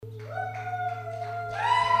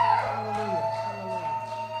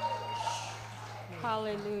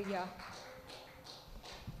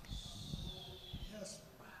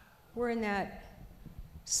we're in that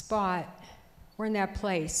spot, we're in that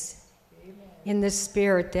place in the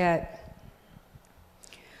Spirit that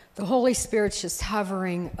the Holy Spirit's just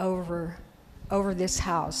hovering over this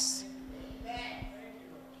house.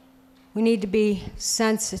 We need to be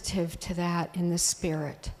sensitive to that in the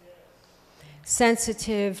Spirit.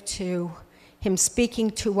 Sensitive to Him speaking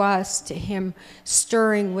to us, to Him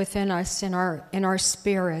stirring within us in our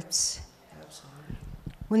spirits.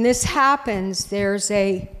 When this happens, there's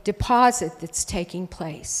a deposit that's taking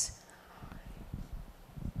place.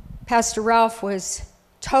 Pastor Ralph was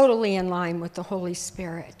totally in line with the Holy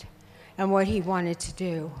Spirit and what He wanted to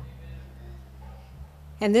do.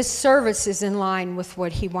 And this service is in line with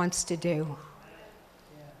what He wants to do.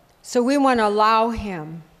 So we want to allow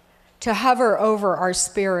Him to hover over our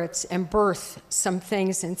spirits and birth some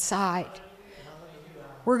things inside.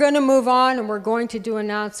 We're going to move on, and we're going to do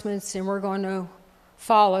announcements, and we're going to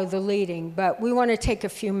follow the leading, but we want to take a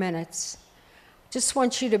few minutes. Just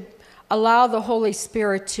want you to allow the Holy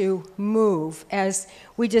Spirit to move as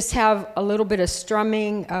we just have a little bit of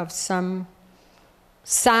strumming of some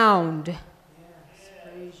sound.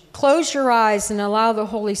 Close your eyes and allow the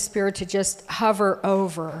Holy Spirit to just hover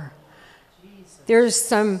over. There's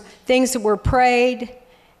some things that were prayed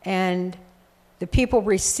and the people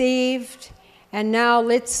received. And now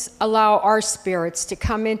let's allow our spirits to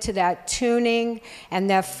come into that tuning and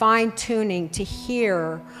that fine tuning to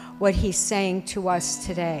hear what He's saying to us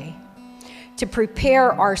today. To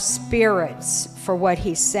prepare our spirits for what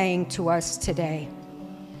He's saying to us today.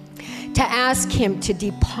 To ask Him to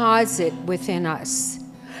deposit within us.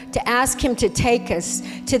 To ask Him to take us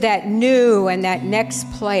to that new and that next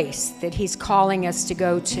place that He's calling us to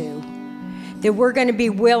go to. That we're going to be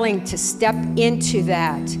willing to step into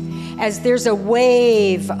that. As there's a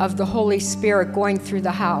wave of the Holy Spirit going through the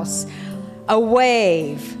house, a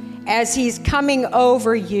wave as He's coming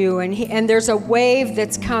over you, and there's a wave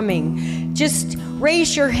that's coming. Just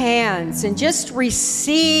raise your hands and just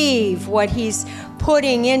receive what He's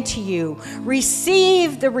putting into you.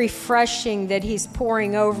 Receive the refreshing that He's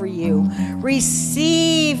pouring over you.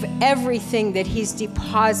 Receive everything that He's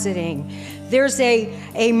depositing. There's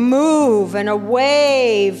a move and a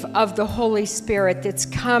wave of the Holy Spirit that's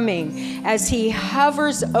coming as He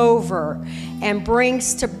hovers over and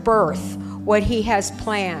brings to birth what He has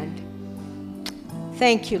planned.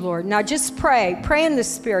 Thank you, Lord. Now just pray. Pray in the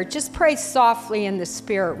Spirit. Just pray softly in the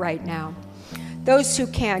Spirit right now. Those who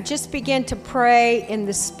can, just begin to pray in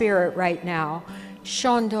the Spirit right now.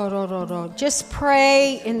 Just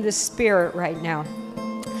pray in the Spirit right now.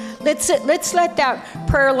 Let's let that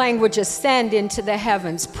prayer language ascend into the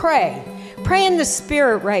heavens. Pray. Pray in the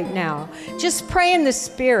Spirit right now. Just pray in the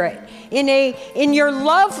Spirit. In your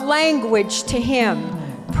love language to Him.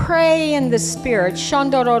 Pray in the Spirit.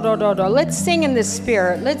 Let's sing in the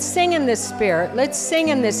Spirit. Let's sing in the Spirit. Let's sing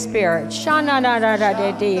in the Spirit.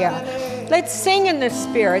 Let's sing in the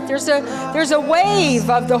Spirit. There's a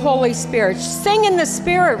wave of the Holy Spirit. Sing in the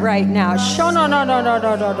Spirit right now. Sing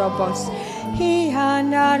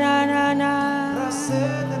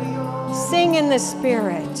in the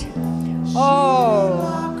Spirit.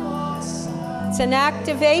 Oh, it's an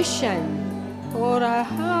activation.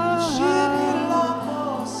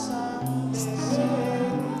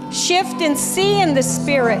 Shift and see in the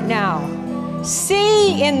Spirit now.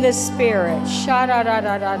 See in the Spirit.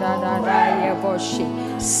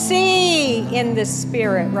 See in the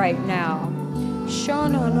Spirit right now.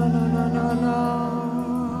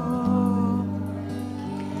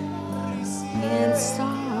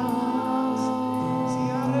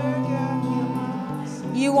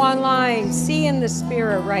 You online, see in the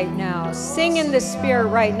Spirit right now. Sing in the Spirit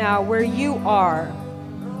right now where you are.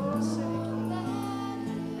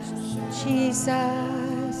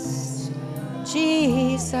 Jesus,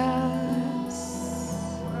 Jesus.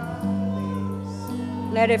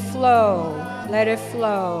 Let it flow, let it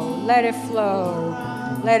flow, let it flow,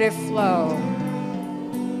 let it flow.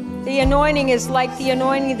 The anointing is like the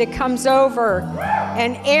anointing that comes over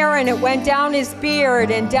and Aaron, it went down his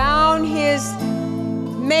beard and down his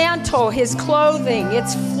mantle, his clothing.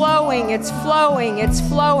 It's flowing, it's flowing, it's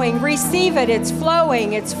flowing. Receive it, it's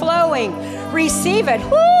flowing, it's flowing. Receive it,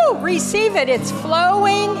 whoo, receive it, it's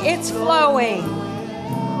flowing, it's flowing.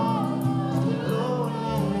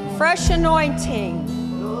 Fresh anointing,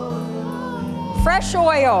 fresh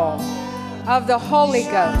oil of the Holy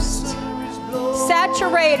Ghost.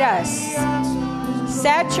 Saturate us,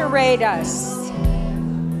 saturate us.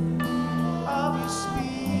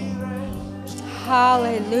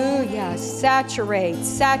 Hallelujah. Saturate,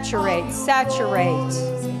 saturate, saturate.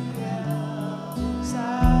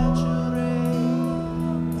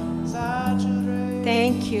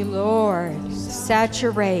 Thank you, Lord.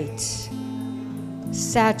 Saturate.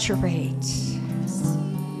 Saturate.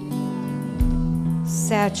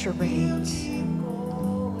 Saturate.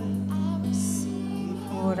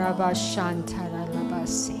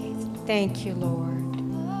 Thank you, Lord.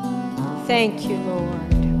 Thank you,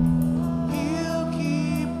 Lord.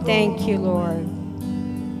 Thank you, Lord.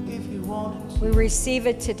 We receive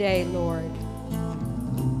it today, Lord.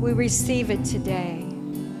 We receive it today.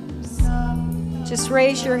 Just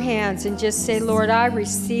raise your hands and just say, Lord, I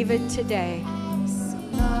receive it today.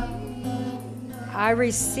 I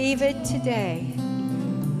receive it today.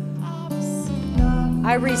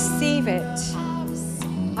 I receive it.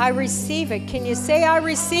 I receive it. Can you say, I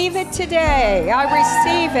receive it today? I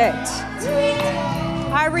receive it.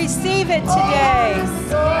 I receive it today.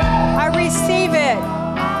 I receive it.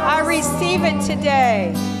 I receive it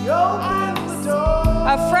today.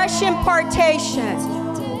 A fresh impartation,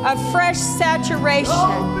 a fresh saturation,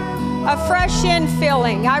 a fresh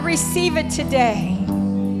infilling. I receive it today.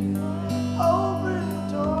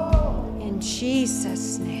 In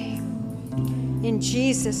Jesus' name. In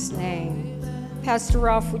Jesus' name. Pastor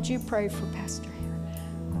Ralph, would you pray for Pastor here?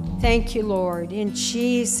 Thank you, Lord. In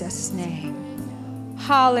Jesus' name.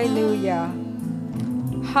 Hallelujah.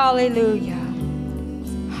 Hallelujah.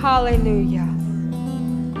 Hallelujah.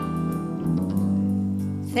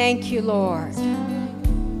 Thank you, Lord.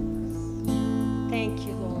 Thank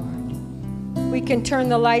you, Lord. We can turn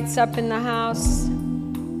the lights up in the house.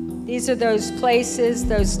 These are those places,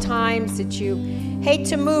 those times that you hate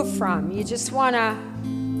to move from. You just want to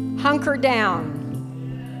hunker down.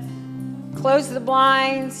 Close the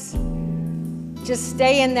blinds. Just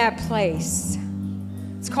stay in that place.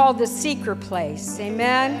 It's called the secret place.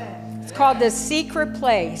 Amen? It's called the secret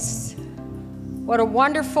place. What a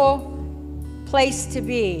wonderful place to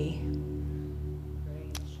be.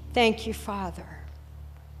 Thank you, Father.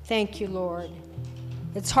 Thank you, Lord.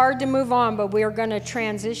 It's hard to move on, but we are going to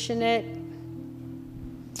transition it.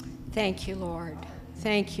 Thank you, Lord.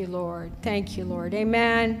 Thank you, Lord. Thank you, Lord.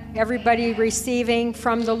 Amen. Everybody receiving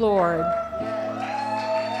from the Lord.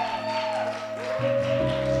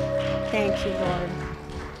 Thank you, Lord.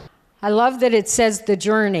 I love that it says the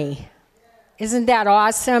journey. Isn't that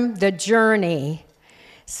awesome? The journey.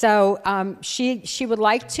 So she would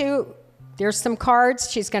like to, there's some cards.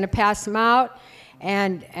 She's going to pass them out,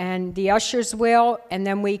 and the ushers will, and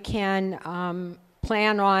then we can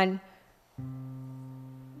plan on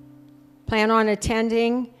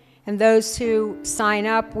attending. And those who sign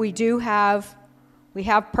up, we have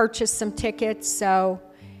purchased some tickets, so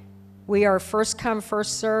we are first come,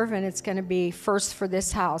 first serve, and it's going to be first for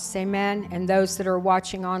this house. Amen. And those that are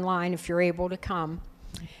watching online, if you're able to come.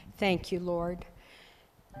 Thank you, Lord.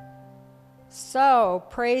 So,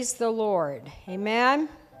 praise the Lord. Amen.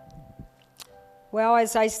 Well,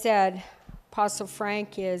 as I said, Apostle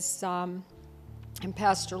Frank is and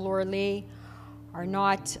Pastor Laura Lee are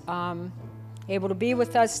not able to be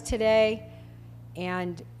with us today,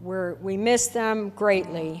 and we miss them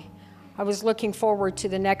greatly. I was looking forward to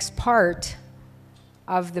the next part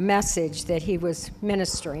of the message that he was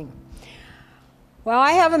ministering. Well,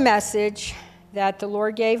 I have a message that the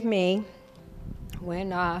Lord gave me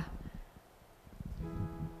when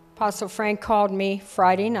Apostle Frank called me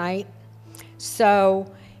Friday night.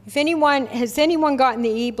 So has anyone gotten the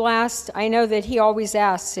e-blast? I know that he always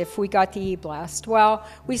asks if we got the e-blast. Well,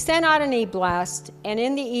 we sent out an e-blast, and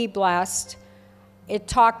in the e-blast, it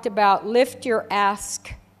talked about lift your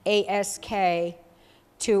ask, ASK,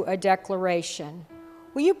 to a declaration.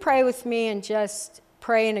 Will you pray with me and just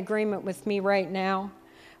pray in agreement with me right now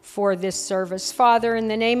for this service? Father, in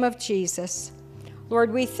the name of Jesus,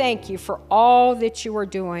 Lord, we thank you for all that you are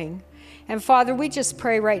doing. And Father, we just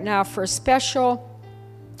pray right now for a special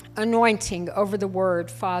anointing over the word,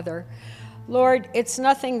 Father. Lord, it's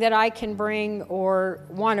nothing that I can bring or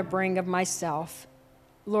want to bring of myself.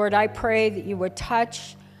 Lord, I pray that you would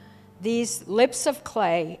touch these lips of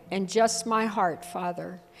clay and just my heart,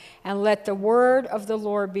 Father, and let the word of the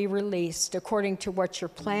Lord be released according to what your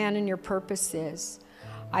plan and your purpose is.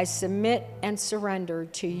 I submit and surrender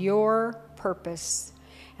to your purpose.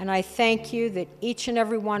 And I thank you that each and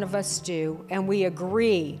every one of us do, and we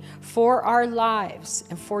agree for our lives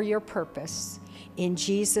and for your purpose. In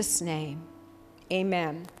Jesus' name,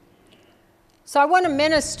 amen. So I want to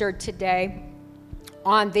minister today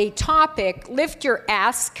on the topic, lift your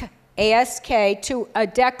ask, ASK, to a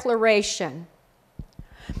declaration.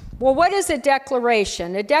 Well, what is a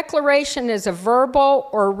declaration? A declaration is a verbal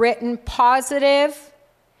or written positive,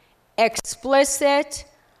 explicit,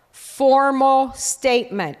 formal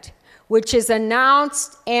statement, which is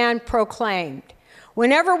announced and proclaimed.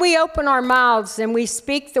 Whenever we open our mouths and we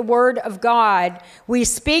speak the word of God, we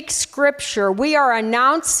speak scripture, we are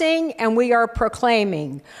announcing and we are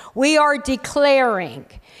proclaiming. We are declaring.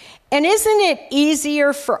 And isn't it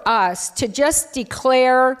easier for us to just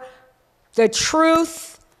declare the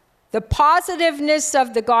truth, the positiveness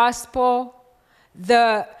of the gospel,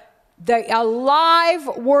 the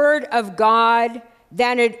alive word of God,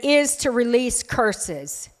 than it is to release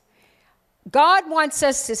curses? God wants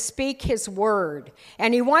us to speak his word,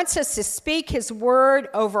 and he wants us to speak his word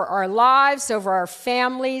over our lives, over our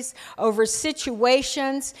families, over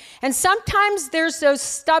situations. And sometimes there's those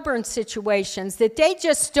stubborn situations that they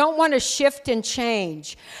just don't want to shift and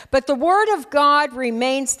change. But the word of God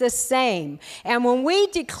remains the same. And when we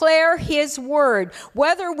declare his word,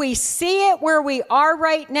 whether we see it where we are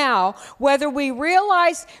right now, whether we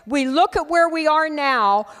realize we look at where we are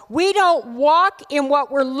now, we don't walk in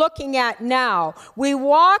what we're looking at now. We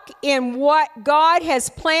walk in what God has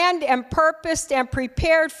planned and purposed and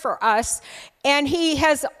prepared for us, and he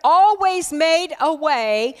has always made a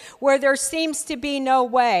way where there seems to be no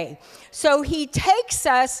way. So he takes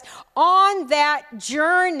us on that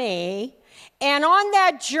journey, and on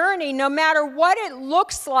that journey, no matter what it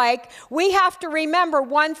looks like, we have to remember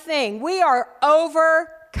one thing: we are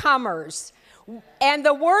overcomers. And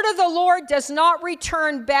the word of the Lord does not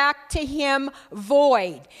return back to him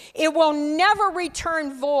void. It will never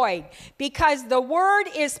return void, because the word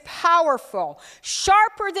is powerful,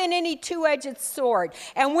 sharper than any two-edged sword.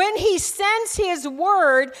 And when he sends his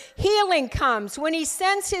word, healing comes. When he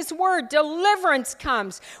sends his word, deliverance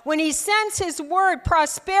comes. When he sends his word,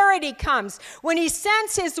 prosperity comes. When he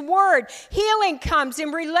sends his word, healing comes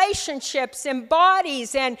in relationships and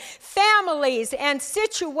bodies and families and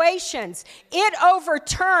situations. It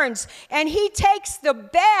overturns, and he takes the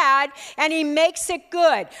bad and he makes it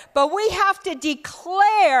good. But we have to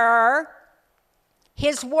declare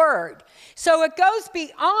his word. So it goes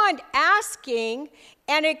beyond asking,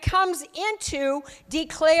 and it comes into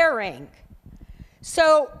declaring.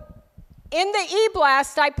 So in the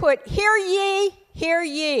e-blast, I put, "Hear ye, hear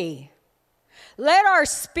ye. Let our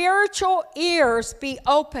spiritual ears be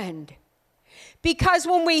opened." Because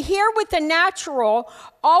when we hear with the natural,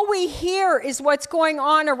 all we hear is what's going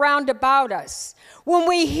on around about us. When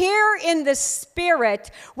we hear in the Spirit,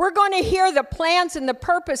 we're going to hear the plans and the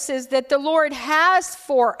purposes that the Lord has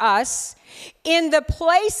for us in the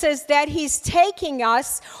places that he's taking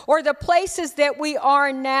us, or the places that we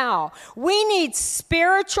are now. We need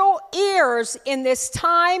spiritual ears in this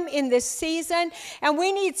time, in this season, and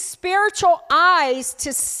we need spiritual eyes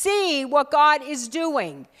to see what God is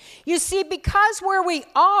doing. You see, because where we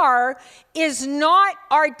are is not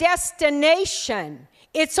our destination.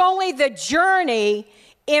 It's only the journey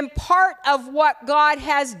in part of what God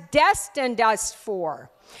has destined us for.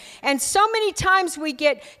 And so many times we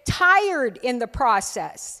get tired in the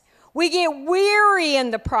process. We get weary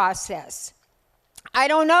in the process. I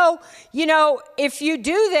don't know, if you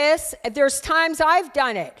do this, there's times I've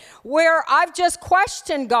done it where I've just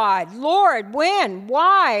questioned God. Lord, when,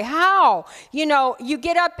 why, how? You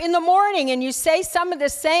get up in the morning and you say some of the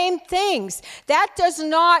same things. That does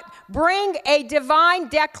not bring a divine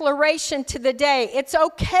declaration to the day. It's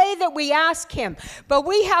okay that we ask him, but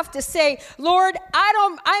we have to say, Lord,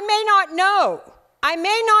 I may not know. I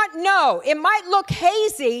may not know. It might look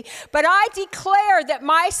hazy, but I declare that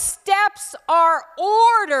my steps are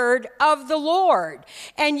ordered of the Lord,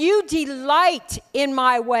 and you delight in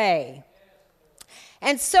my way.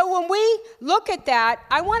 And so when we look at that,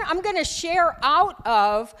 I'm going to share out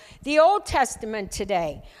of the Old Testament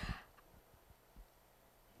today.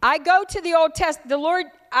 I go to the Old Testament. The Lord,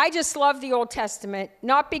 I just love the Old Testament,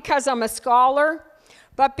 not because I'm a scholar,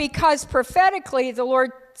 but because prophetically the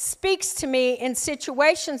Lord speaks to me in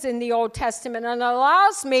situations in the Old Testament and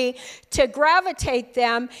allows me to gravitate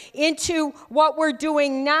them into what we're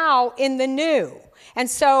doing now in the New. And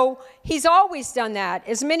so he's always done that.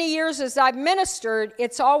 As many years as I've ministered,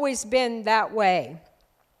 it's always been that way.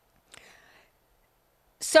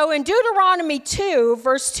 So in Deuteronomy 2,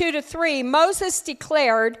 verse 2-3, Moses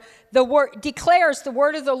declares the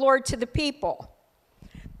word of the Lord to the people.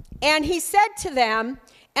 And he said to them,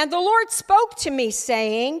 "And the Lord spoke to me,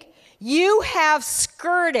 saying, you have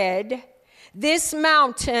skirted this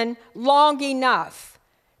mountain long enough.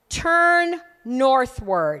 Turn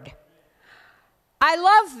northward." I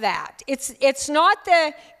love that. It's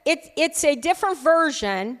a different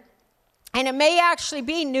version, and it may actually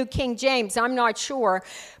be New King James, I'm not sure.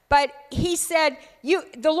 But he said,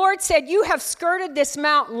 the Lord said, you have skirted this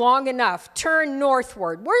mountain long enough. Turn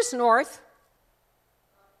northward. Where's north?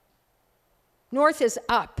 North is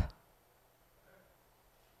up.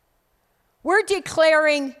 We're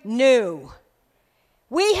declaring new.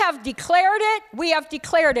 We have declared it. We have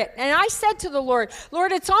declared it. And I said to the Lord,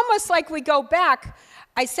 Lord, it's almost like we go back.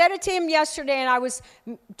 I said it to him yesterday, and I was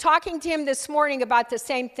talking to him this morning about the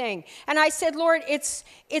same thing. And I said, Lord, it's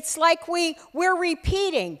like we're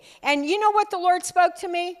repeating. And you know what the Lord spoke to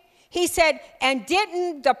me? He said, and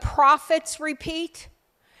didn't the prophets repeat?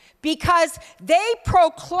 Because they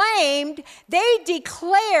proclaimed, they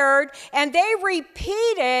declared, and they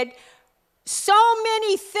repeated so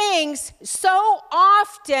many things so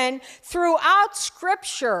often throughout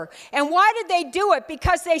Scripture. And why did they do it?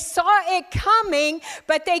 Because they saw it coming,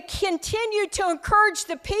 but they continued to encourage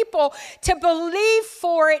the people to believe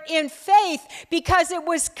for it in faith because it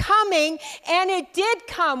was coming, and it did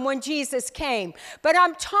come when Jesus came. But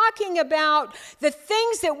I'm talking about the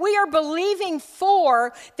things that we are believing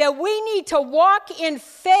for, that we need to walk in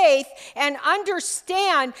faith and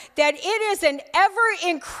understand that it is an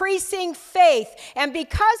ever-increasing faith. And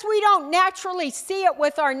because we don't naturally see it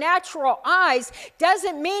with our natural eyes,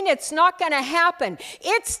 doesn't mean it's not going to happen.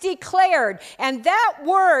 It's declared, and that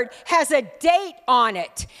word has a date on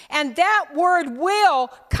it, and that word will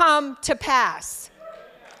come to pass.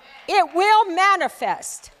 It will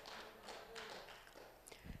manifest.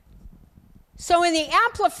 So in the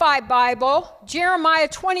Amplified Bible, Jeremiah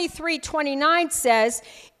 23:29 says,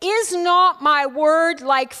 "Is not my word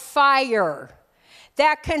like fire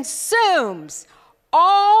that consumes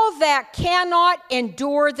all that cannot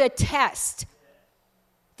endure the test?"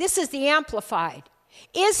 This is the Amplified.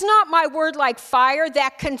 "Is not my word like fire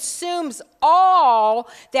that consumes all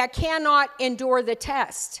that cannot endure the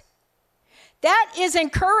test?" That is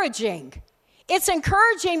encouraging. It's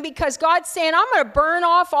encouraging because God's saying, I'm going to burn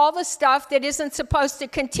off all the stuff that isn't supposed to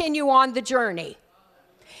continue on the journey.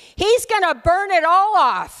 He's going to burn it all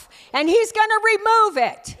off, and he's going to remove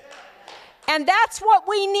it. And that's what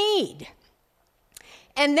we need.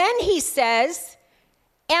 And then he says,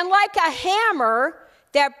 and like a hammer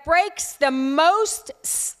that breaks the most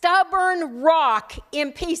stubborn rock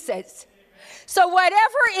in pieces. So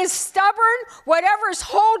whatever is stubborn, whatever's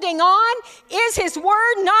holding on, is his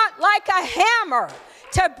word not like a hammer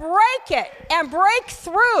to break it and break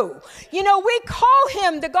through. You know, we call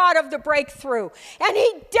him the God of the breakthrough, and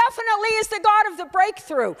he definitely is the God of the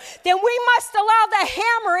breakthrough. Then we must allow the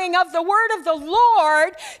hammering of the word of the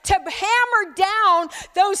Lord to hammer down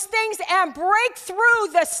those things and break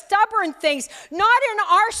through the stubborn things, not in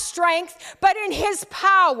our strength, but in his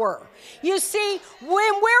power. You see, when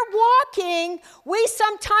we're walking, we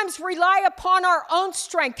sometimes rely upon our own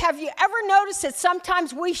strength. Have you ever noticed that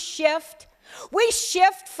sometimes we shift? We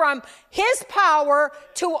shift from his power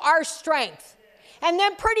to our strength. And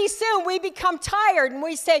then pretty soon we become tired and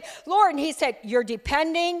we say, Lord, and he said, you're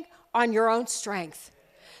depending on your own strength.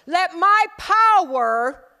 Let my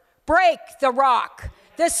power break the rock,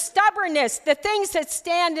 the stubbornness, the things that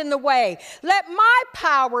stand in the way. Let my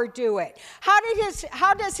power do it. How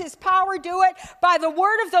does his power do it? By the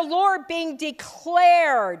word of the Lord being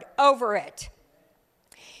declared over it.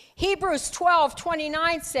 Hebrews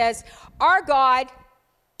 12:29 says, our God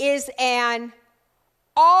is an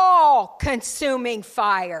all-consuming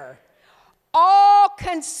fire.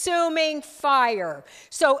 All-consuming fire.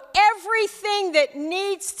 So everything that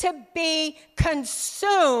needs to be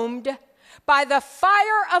consumed by the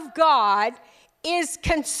fire of God is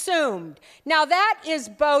consumed. Now that is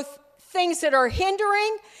both things that are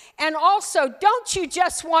hindering, and also, don't you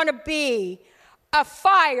just want to be a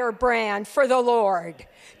firebrand for the Lord?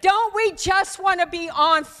 Don't we just want to be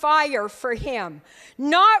on fire for him?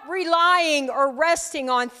 Not relying or resting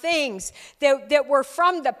on things that were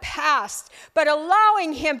from the past, but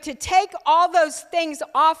allowing him to take all those things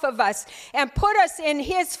off of us and put us in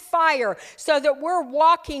his fire so that we're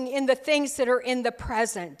walking in the things that are in the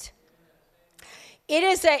present.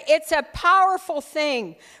 It's a powerful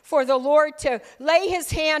thing for the Lord to lay his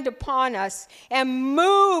hand upon us and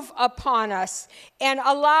move upon us and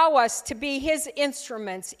allow us to be his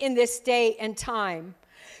instruments in this day and time.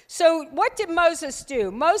 So what did Moses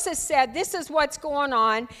do? Moses said, this is what's going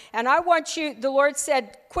on, and I want you, the Lord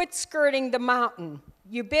said, quit skirting the mountain.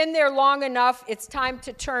 You've been there long enough. It's time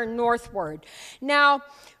to turn northward. Now,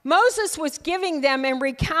 Moses was giving them and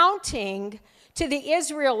recounting to the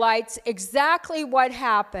Israelites exactly what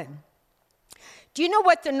happened. Do you know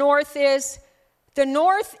what the north is? The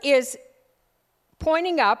north is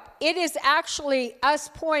pointing up. It is actually us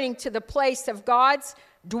pointing to the place of God's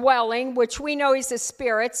dwelling, which we know he's a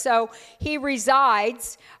spirit, so he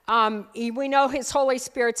resides. We know his Holy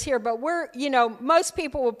Spirit's here, but most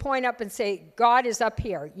people will point up and say, God is up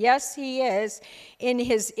here. Yes, he is in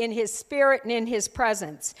his spirit and in his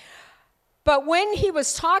presence. But when he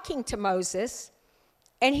was talking to Moses,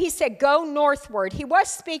 and he said, go northward, he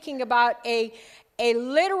was speaking about a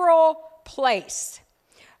literal place.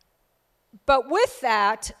 But with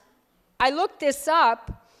that, I looked this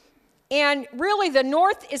up, and really the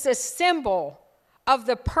north is a symbol of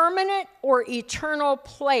the permanent or eternal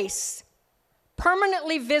place,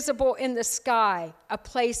 permanently visible in the sky, a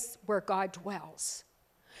place where God dwells.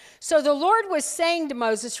 So the Lord was saying to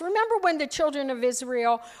Moses, remember when the children of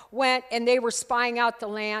Israel went and they were spying out the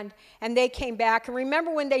land and they came back? And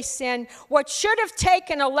remember when they sinned? What should have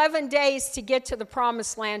taken 11 days to get to the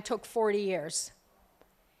promised land took 40 years.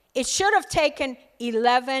 It should have taken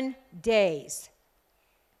 11 days,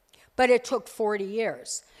 but it took 40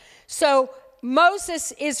 years. So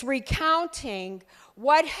Moses is recounting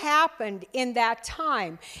what happened in that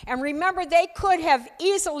time. And remember, they could have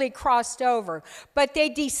easily crossed over, but they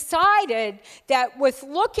decided that with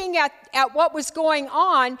looking at what was going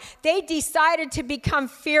on, they decided to become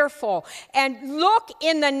fearful and look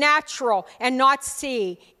in the natural and not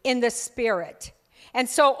see in the spirit. And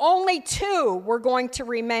so only 2 were going to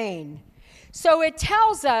remain. So it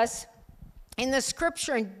tells us in the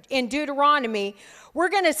scripture in Deuteronomy, we're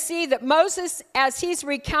going to see that Moses, as he's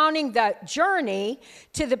recounting the journey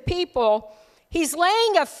to the people, he's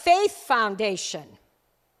laying a faith foundation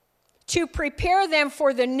to prepare them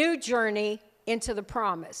for the new journey into the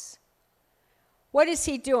promise. What is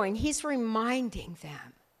he doing? He's reminding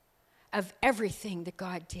them of everything that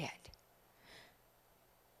God did.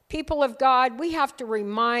 People of God, we have to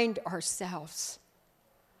remind ourselves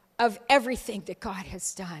of everything that God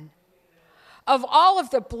has done, of all of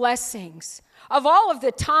the blessings, of all of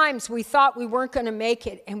the times we thought we weren't going to make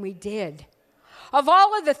it and we did, of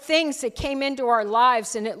all of the things that came into our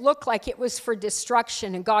lives and it looked like it was for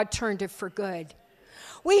destruction and God turned it for good.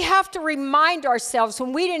 We have to remind ourselves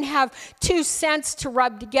when we didn't have 2 cents to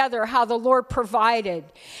rub together how the Lord provided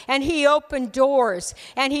and he opened doors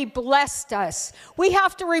and he blessed us. We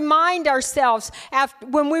have to remind ourselves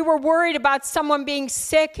when we were worried about someone being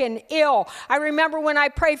sick and ill. I remember when I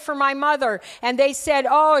prayed for my mother and they said,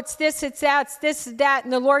 oh, it's this, it's that, it's this, it's that.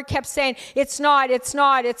 And the Lord kept saying, it's not, it's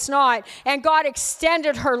not, it's not. And God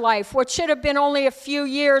extended her life. What should have been only a few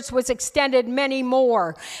years was extended many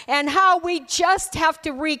more. And how we just have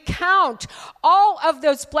to recount all of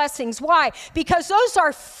those blessings. Why? Because those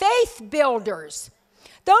are faith builders.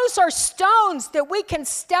 Those are stones that we can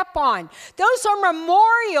step on. Those are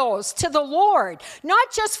memorials to the Lord,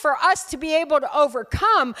 not just for us to be able to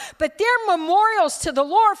overcome, but they're memorials to the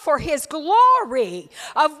Lord for his glory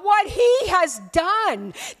of what he has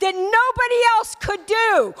done that nobody else could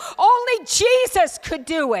do. Only Jesus could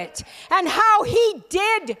do it, and how he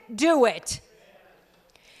did do it.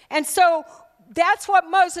 And so that's what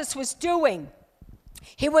Moses was doing.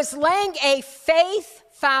 He was laying a faith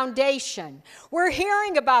foundation. We're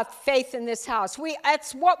hearing about faith in this house.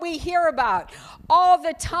 That's what we hear about all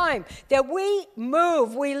the time, that we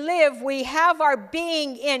move, we live, we have our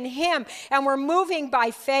being in him, and we're moving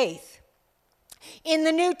by faith. In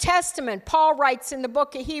the New Testament, Paul writes in the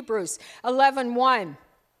book of Hebrews 11:1,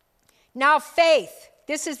 now faith,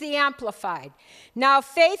 this is the Amplified, now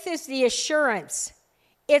faith is the assurance.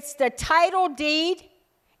 It's the title deed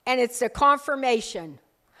and it's the confirmation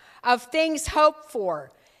of things hoped for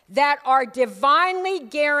that are divinely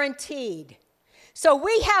guaranteed. So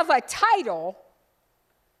we have a title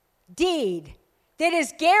deed that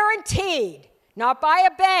is guaranteed, not by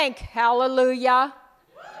a bank, hallelujah,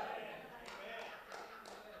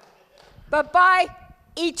 but by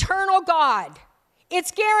eternal God.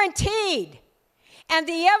 It's guaranteed. And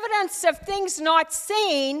the evidence of things not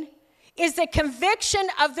seen is the conviction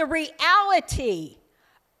of the reality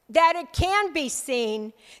that it can be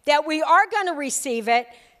seen, that we are going to receive it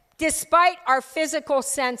despite our physical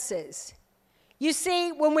senses. You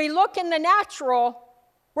see, when we look in the natural,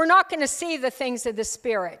 we're not going to see the things of the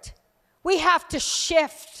Spirit. We have to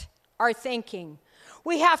shift our thinking.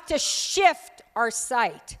 We have to shift our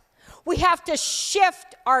sight. We have to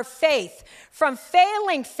shift our faith from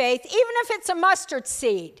failing faith, even if it's a mustard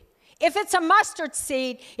seed. If it's a mustard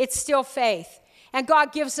seed, it's still faith. And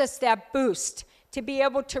God gives us that boost to be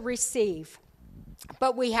able to receive.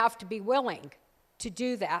 But we have to be willing to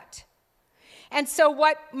do that. And so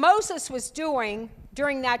what Moses was doing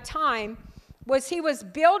during that time was he was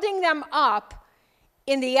building them up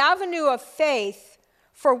in the avenue of faith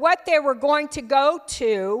for what they were going to go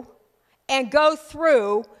to and go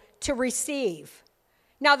through to receive.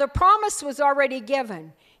 Now, the promise was already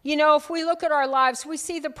given. You know, if we look at our lives, we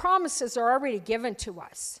see the promises are already given to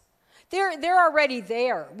us. They're already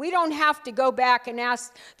there. We don't have to go back and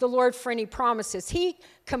ask the Lord for any promises. He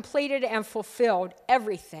completed and fulfilled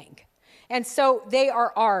everything. and so they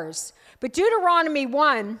are ours. But Deuteronomy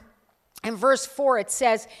 1 and verse 4, it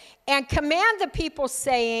says, and command the people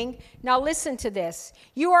saying, now listen to this,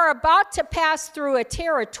 you are about to pass through a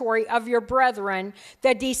territory of your brethren,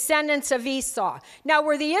 the descendants of Esau. Now,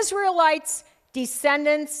 were the Israelites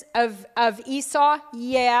descendants of Esau?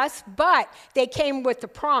 Yes, but they came with the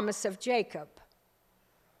promise of Jacob.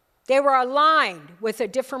 They were aligned with a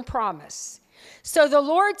different promise. So the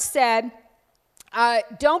Lord said,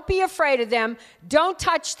 don't be afraid of them. Don't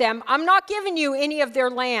touch them. I'm not giving you any of their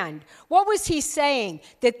land. What was he saying?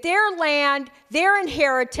 That their land, their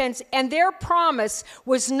inheritance, and their promise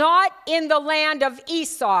was not in the land of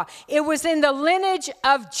Esau. It was in the lineage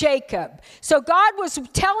of Jacob. So God was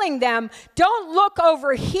telling them, don't look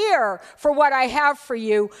over here for what I have for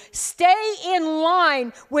you. Stay in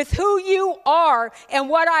line with who you are and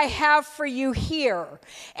what I have for you here.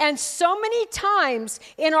 And so many times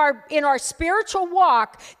in our spiritual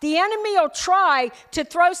walk, the enemy will try to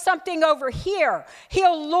throw something over here.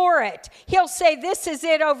 He'll lure it. He'll say, this is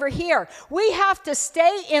it over here. We have to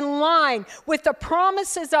stay in line with the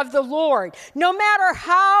promises of the Lord, no matter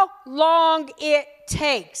how long it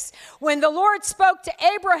takes. When the Lord spoke to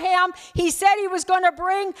Abraham, he said he was going to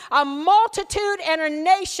bring a multitude and a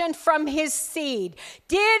nation from his seed.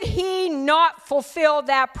 Did he not fulfill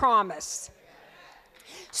that promise?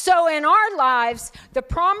 So in our lives, the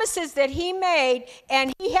promises that he made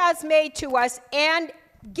and he has made to us and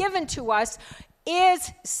given to us is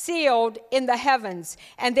sealed in the heavens,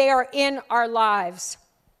 and they are in our lives.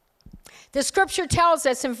 The scripture tells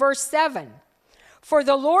us in verse 7, for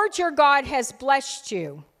the Lord your God has blessed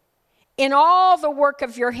you in all the work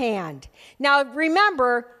of your hand. Now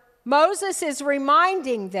remember, Moses is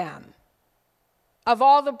reminding them of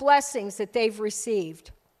all the blessings that they've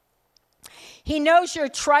received. He knows you're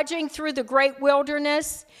trudging through the great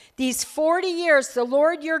wilderness. These 40 years, the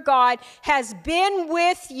Lord your God has been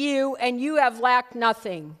with you, and you have lacked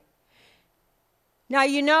nothing. Now,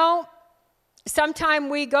 you know,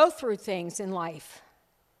 sometimes we go through things in life.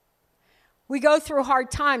 We go through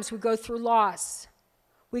hard times. We go through loss.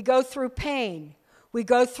 We go through pain. We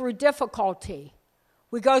go through difficulty.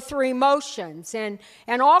 We go through emotions and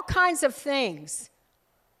all kinds of things.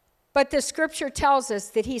 But the scripture tells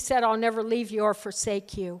us that he said, I'll never leave you or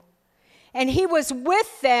forsake you. And he was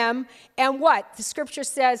with them, and what? The scripture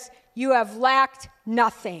says, you have lacked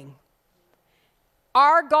nothing.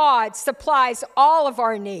 Our God supplies all of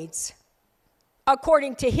our needs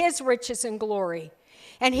according to his riches and glory,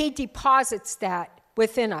 and he deposits that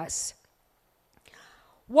within us.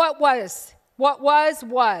 What was.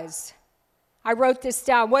 I wrote this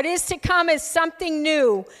down. What is to come is something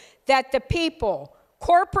new that the people,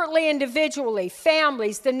 corporately, individually,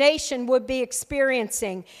 families, the nation would be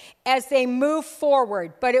experiencing as they move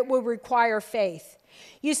forward, but it will require faith.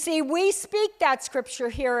 You see, we speak that scripture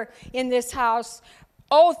here in this house.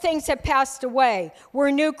 Old things have passed away. We're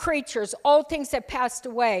new creatures. Old things have passed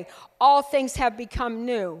away. All things have become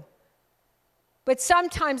new. But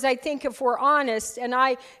sometimes I think if we're honest, and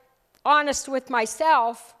I'm honest with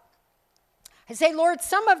myself, I say, Lord,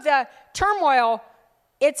 some of the turmoil,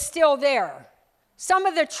 it's still there. Some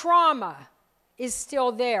of the trauma is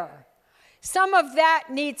still there. Some of that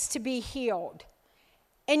needs to be healed.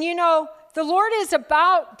 And you know, the Lord is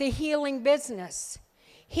about the healing business.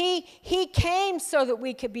 He came so that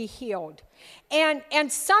we could be healed.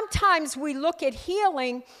 And sometimes we look at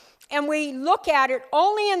healing and we look at it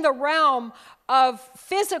only in the realm of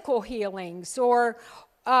physical healings or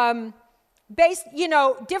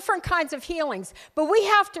different kinds of healings. But we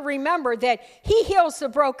have to remember that he heals the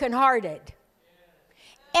brokenhearted.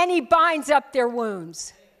 And he binds up their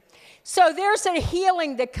wounds. So there's a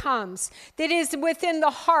healing that comes that is within the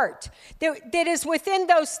heart, that is within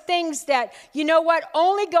those things that, you know what,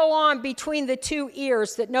 only go on between the two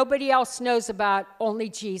ears that nobody else knows about, only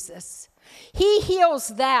Jesus. He heals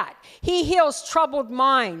that. He heals troubled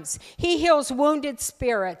minds. He heals wounded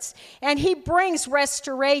spirits. And he brings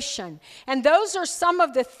restoration. And those are some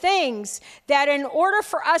of the things that in order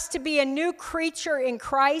for us to be a new creature in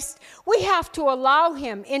Christ, we have to allow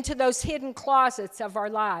him into those hidden closets of our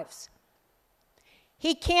lives.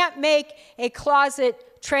 He can't make a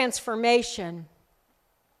closet transformation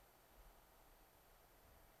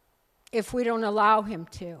if we don't allow him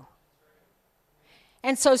to.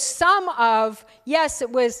 And so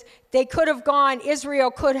they could have gone, Israel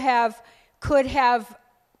could have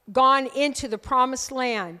gone into the promised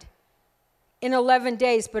land in 11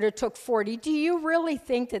 days, but it took 40. Do you really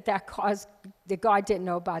think that God didn't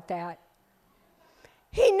know about that?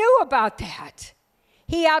 He knew about that.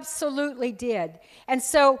 He absolutely did. And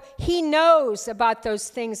so he knows about those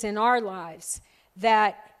things in our lives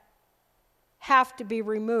that have to be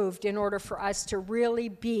removed in order for us to really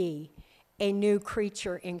be a new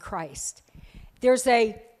creature in Christ. There's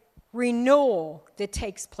a renewal that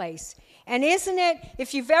takes place. And isn't it,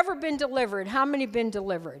 if you've ever been delivered, how many have been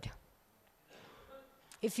delivered?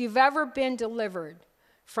 If you've ever been delivered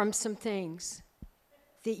from some things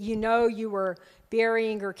that you know you were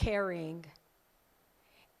burying or carrying,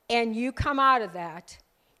 and you come out of that,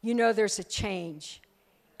 you know there's a change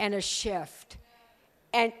and a shift.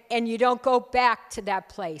 And you don't go back to that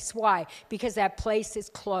place. Why? Because that place is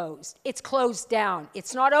closed. It's closed down.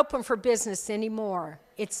 It's not open for business anymore.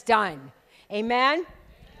 It's done. Amen?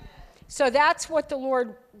 So that's what the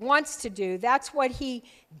Lord wants to do. That's what he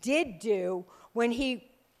did do when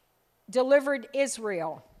he delivered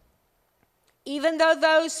Israel. Even though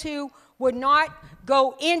those who would not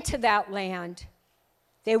go into that land,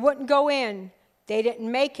 they wouldn't go in, they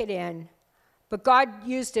didn't make it in, but God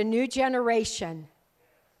used a new generation.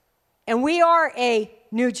 And we are a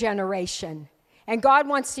new generation. And God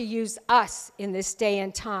wants to use us in this day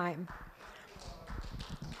and time.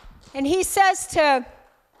 And he says to,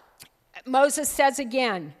 Moses says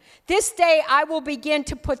again, "This day I will begin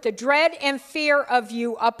to put the dread and fear of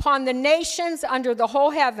you upon the nations under the whole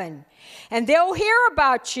heaven. And they'll hear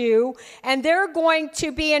about you, and they're going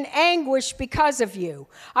to be in anguish because of you."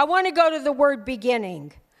 I want to go to the word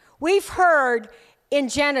beginning. We've heard in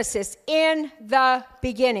Genesis, in the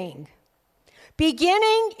beginning.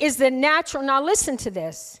 Beginning is the natural, now listen to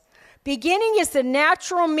this. Beginning is the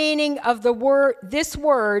natural meaning of the word, this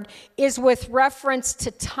word is with reference to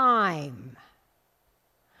time.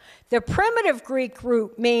 The primitive Greek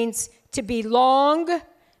root means to belong,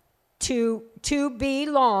 to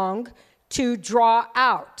belong, to draw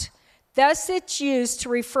out. Thus it's used to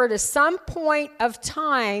refer to some point of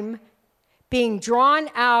time being drawn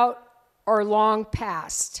out or long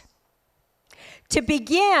past. To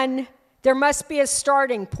begin, there must be a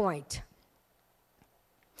starting point.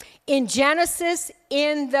 In Genesis,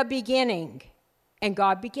 in the beginning, and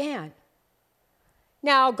God began.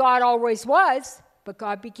 Now, God always was, but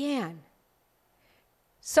God began.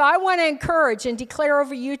 So I want to encourage and declare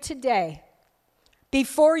over you today,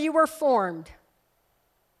 before you were formed,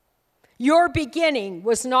 your beginning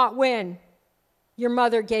was not when your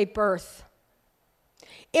mother gave birth.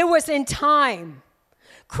 It was in time,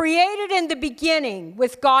 created in the beginning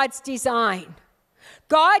with God's design.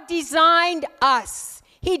 God designed us.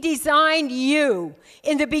 He designed you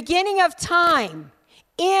in the beginning of time.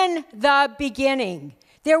 In the beginning,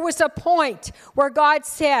 there was a point where God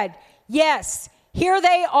said, yes, here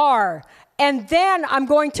they are. And then I'm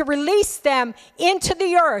going to release them into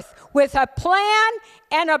the earth with a plan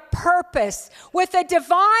and a purpose, with a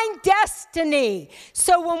divine destiny.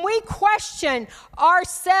 So when we question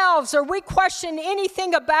ourselves or we question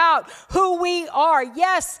anything about who we are,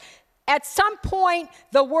 yes, at some point,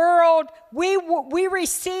 the world, we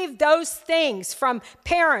receive those things from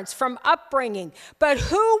parents, from upbringing. But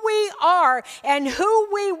who we are and who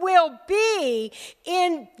we will be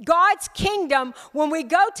in God's kingdom, when we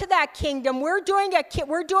go to that kingdom, we're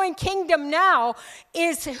doing kingdom now,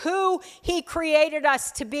 is who he created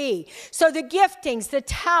us to be. So the giftings, the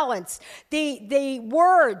talents, the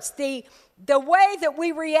words, the way that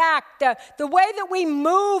we react, the way that we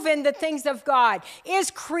move in the things of God is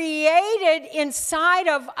created inside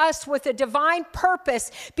of us with a divine purpose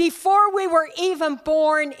before we were even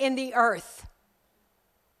born in the earth.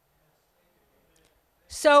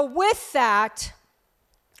 So with that,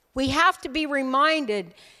 we have to be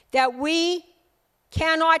reminded that we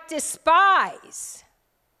cannot despise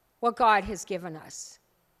what God has given us.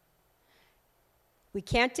 We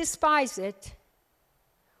can't despise it.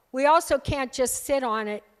 We also can't just sit on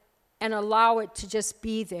it and allow it to just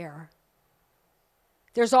be there.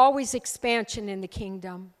 There's always expansion in the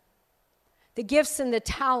kingdom. The gifts and the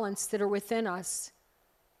talents that are within us,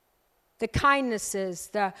 the kindnesses,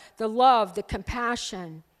 the love, the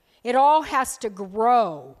compassion, it all has to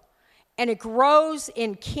grow. And it grows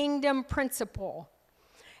in kingdom principle.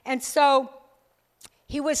 And so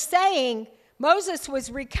he was saying, Moses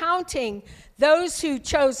was recounting those who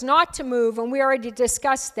chose not to move, and we already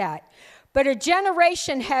discussed that. But a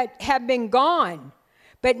generation had been gone.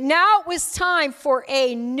 But now it was time for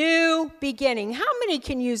a new beginning. How many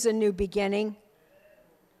can use a new beginning?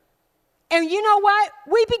 And you know what?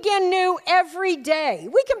 We begin new every day.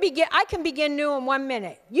 I can begin new in 1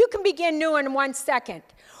 minute. You can begin new in 1 second.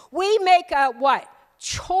 We make a what?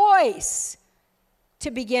 Choice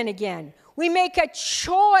to begin again. We make a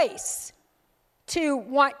choice to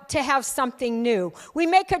want to have something new. We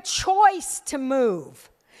make a choice to move.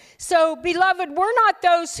 So, beloved, we're not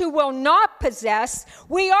those who will not possess.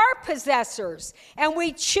 We are possessors, and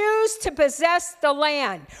we choose to possess the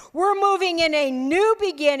land. We're moving in a new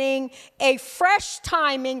beginning, a fresh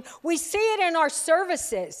timing. We see it in our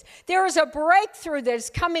services. There is a breakthrough that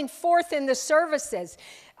is coming forth in the services.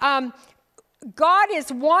 God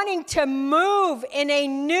is wanting to move in a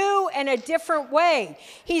new and a different way.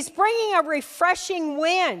 He's bringing a refreshing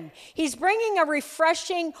wind. He's bringing a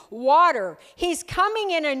refreshing water. He's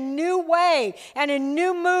coming in a new way and a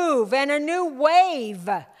new move and a new wave.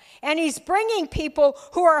 And he's bringing people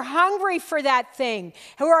who are hungry for that thing,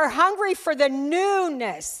 who are hungry for the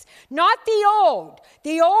newness, not the old.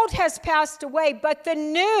 The old has passed away, but the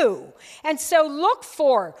new. And so look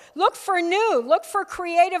for new, look for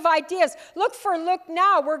creative ideas. Look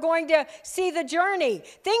now. We're going to see the journey.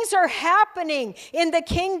 Things are happening in the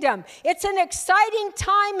kingdom. It's an exciting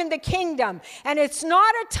time in the kingdom. And it's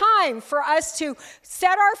not a time for us to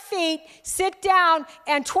set our feet, sit down,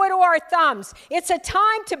 and twiddle our thumbs. It's a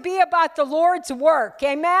time to be about the Lord's work.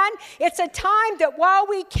 Amen? It's a time that while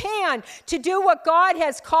we can to do what God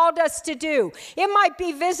has called us to do. It might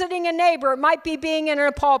be visiting a neighbor. It might be being in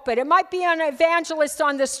a pulpit. It might be an evangelist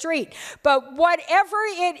on the street. But whatever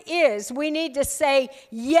it is, we need to say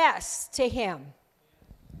yes to him.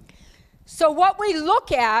 So what we're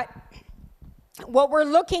looking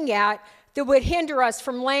at that would hinder us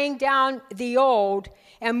from laying down the old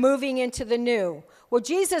and moving into the new. Well,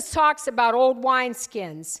 Jesus talks about old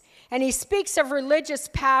wineskins, and he speaks of religious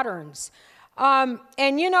patterns.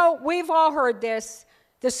 And you know, we've all heard this.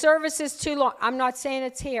 The service is too long. I'm not saying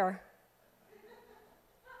it's here.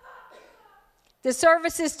 The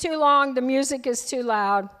service is too long. The music is too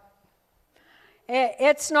loud.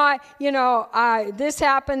 It's not, you know, this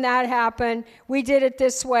happened, that happened. We did it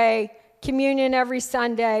this way. Communion every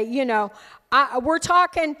Sunday. You know, we're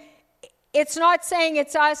talking, it's not saying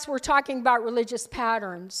it's us. We're talking about religious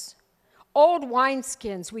patterns. Old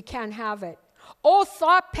wineskins, we can't have it. Old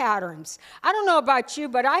thought patterns. I don't know about you,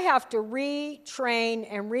 but I have to retrain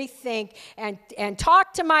and rethink and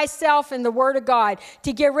talk to myself in the Word of God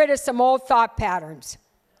to get rid of some old thought patterns.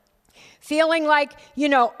 Feeling like, you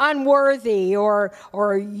know, unworthy or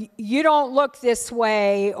you don't look this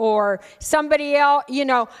way or somebody else, you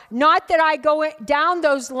know, not that I go down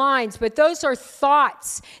those lines, but those are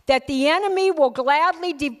thoughts that the enemy will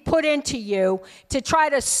gladly put into you to try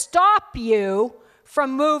to stop you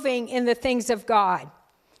from moving in the things of God.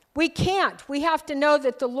 We can't. We have to know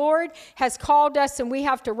that the Lord has called us and we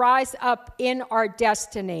have to rise up in our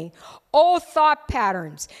destiny. Old thought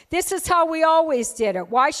patterns. This is how we always did it.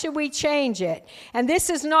 Why should we change it? And this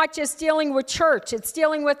is not just dealing with church. It's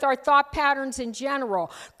dealing with our thought patterns in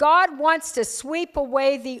general. God wants to sweep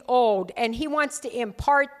away the old and he wants to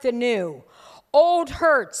impart the new. Old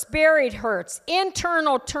hurts, buried hurts,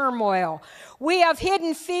 internal turmoil. We have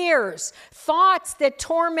hidden fears, thoughts that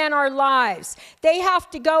torment our lives. They have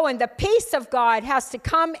to go, and the peace of God has to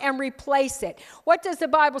come and replace it. What does the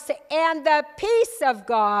Bible say? And the peace of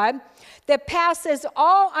God that passes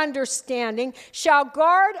all understanding shall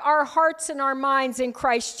guard our hearts and our minds in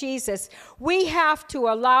Christ Jesus. We have to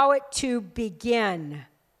allow it to begin.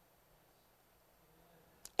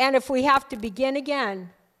 And if we have to begin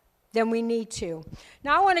again, then we need to.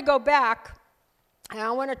 Now I want to go back and I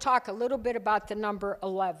want to talk a little bit about the number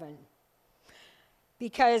 11.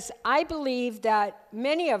 Because I believe that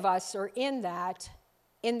many of us are in that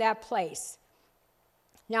place.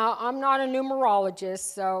 Now, I'm not a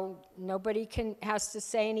numerologist, so nobody has to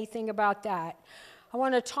say anything about that. I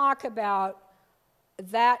want to talk about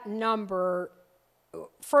that number,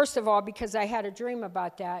 first of all, because I had a dream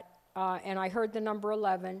about that. And I heard the number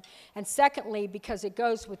 11. And secondly, because it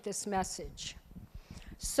goes with this message.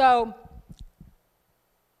 So,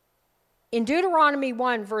 in Deuteronomy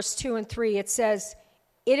 1, verse 2 and 3, it says,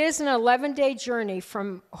 it is an 11-day journey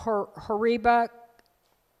from Horeba,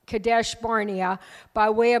 Kadesh Barnea, by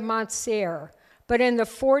way of Mount Seir. But in the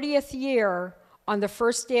 40th year, on the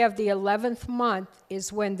first day of the 11th month,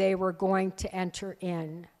 is when they were going to enter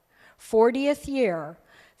in. 40th year,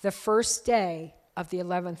 the first day of the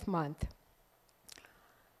 11th month.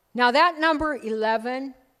 Now that number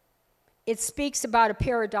 11, it speaks about a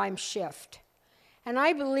paradigm shift. And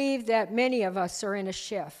I believe that many of us are in a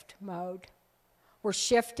shift mode. We're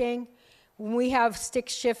shifting. When we have stick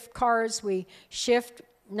shift cars, we shift.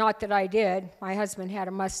 Not that I did. My husband had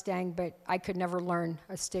a Mustang, but I could never learn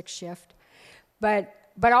a stick shift. But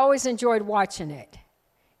I always enjoyed watching it,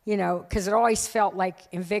 you know, because it always felt like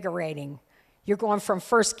invigorating. You're going from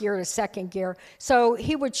first gear to second gear. So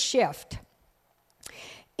he would shift.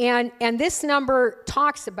 And this number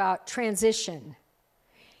talks about transition.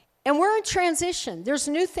 And we're in transition. There's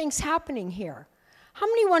new things happening here. How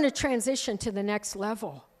many want to transition to the next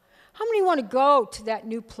level? How many want to go to that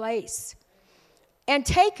new place? And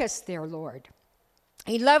take us there, Lord.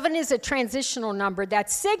 11 is a transitional number that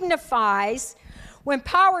signifies when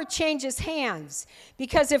power changes hands,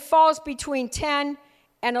 because it falls between 10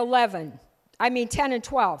 and 11. 10 and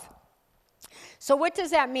 12. So what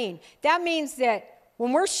does that mean? That means that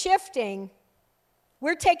when we're shifting,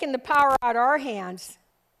 we're taking the power out of our hands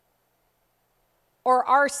or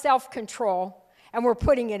our self-control, and we're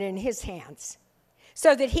putting it in his hands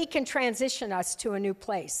so that he can transition us to a new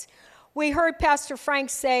place. We heard Pastor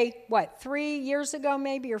Frank say, 3 years ago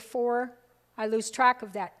maybe, or 4? I lose track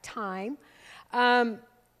of that time.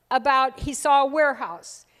 About he saw a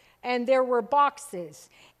warehouse, and there were boxes,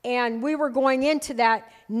 and we were going into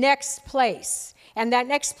that next place. And that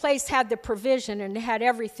next place had the provision and had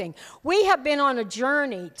everything. We have been on a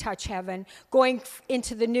journey, Touch Heaven, going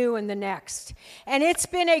into the new and the next. And it's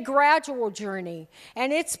been a gradual journey.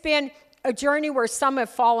 And it's been a journey where some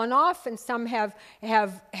have fallen off and some have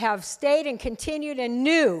stayed and continued, and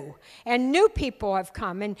new people have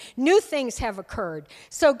come and new things have occurred.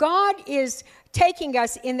 So God is taking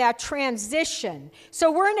us in that transition.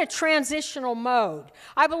 So we're in a transitional mode.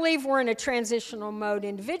 I believe we're in a transitional mode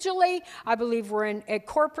individually. I believe we're in it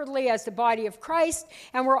corporately as the body of Christ,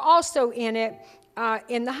 and we're also in it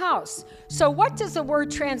in the house. So what does the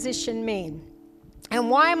word transition mean? And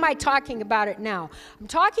why am I talking about it now? I'm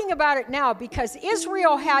talking about it now because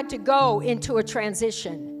Israel had to go into a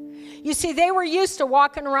transition. You see, they were used to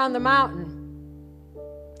walking around the mountain.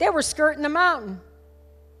 They were skirting the mountain.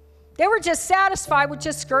 They were just satisfied with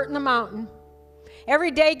just skirting the mountain. Every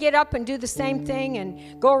day get up and do the same thing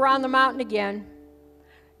and go around the mountain again.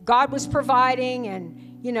 God was providing,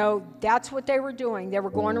 and, that's what they were doing. They were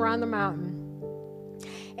going around the mountain.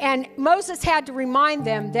 And Moses had to remind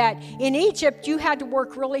them that in Egypt, you had to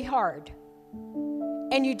work really hard.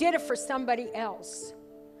 And you did it for somebody else.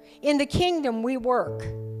 In the kingdom, we work.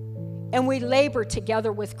 And we labor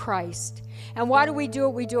together with Christ. And why do we do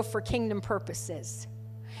it? We do it for kingdom purposes.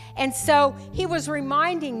 And so he was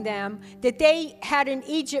reminding them that they had an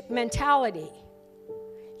Egypt mentality.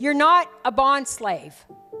 You're not a bond slave.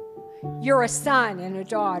 You're a son and a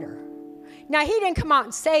daughter. Now, he didn't come out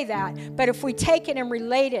and say that, but if we take it and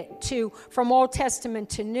relate it to from Old Testament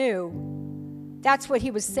to New, that's what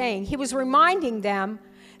he was saying. He was reminding them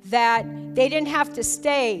that they didn't have to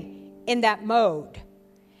stay in that mode.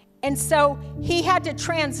 And so he had to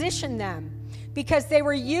transition them because they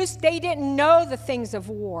didn't know the things of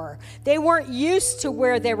war. They weren't used to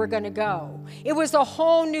where they were going to go. It was a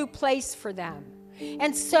whole new place for them.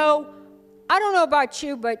 And so, I don't know about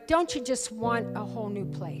you, but don't you just want a whole new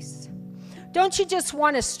place? Don't you just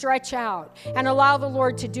want to stretch out and allow the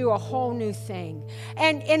Lord to do a whole new thing?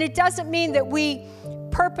 And it doesn't mean that we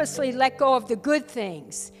purposely let go of the good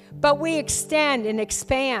things, but we extend and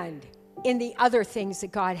expand in the other things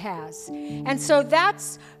that God has. And so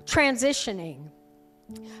that's transitioning.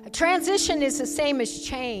 A transition is the same as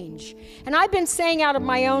change. And I've been saying out of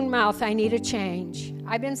my own mouth, I need a change.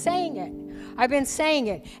 I've been saying it.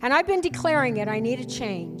 And I've been declaring it. I need a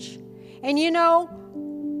change. And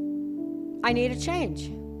I need a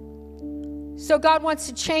change. So God wants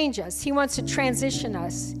to change us. He wants to transition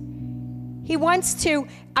us. He wants to,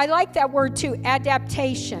 I like that word too,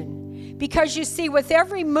 adaptation. Because you see, with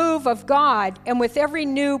every move of God and with every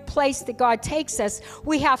new place that God takes us,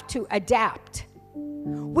 we have to adapt.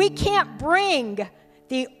 We can't bring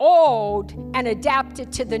the old and adapt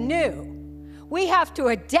it to the new. We have to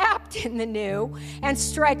adapt in the new and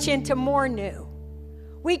stretch into more new.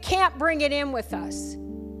 We can't bring it in with us.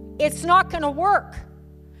 It's not going to work.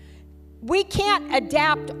 We can't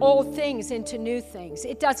adapt old things into new things.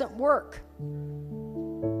 It doesn't work.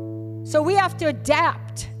 So we have to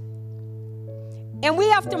adapt. And we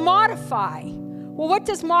have to modify. Well, what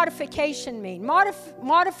does modification mean?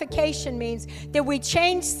 Modification means that we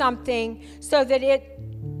change something so that it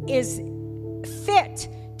is fit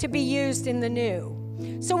to be used in the new.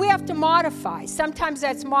 So we have to modify. Sometimes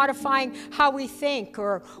that's modifying how we think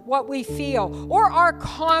or what we feel or our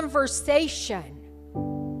conversation.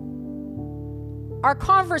 Our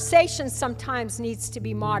conversation sometimes needs to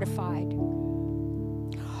be modified.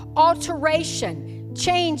 Alteration,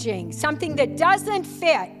 changing, something that doesn't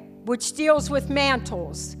fit, which deals with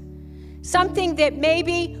mantles. Something that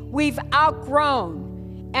maybe we've outgrown.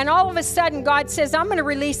 And all of a sudden, God says, I'm going to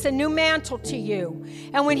release a new mantle to you.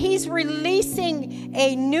 And when he's releasing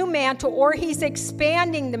a new mantle, or he's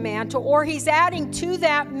expanding the mantle, or he's adding to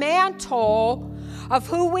that mantle, of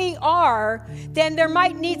who we are, then there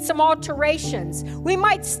might need some alterations. We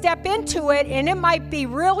might step into it and it might be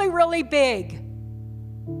really, really big.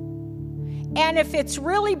 And if it's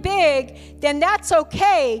really big, then that's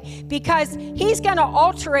okay, because he's going to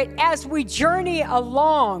alter it as we journey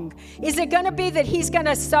along. Is it going to be that he's going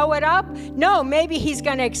to sew it up? No, maybe he's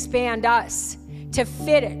going to expand us to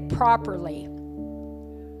fit it properly.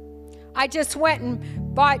 I just went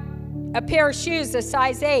and bought a pair of shoes, a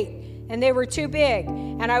size 8, and they were too big.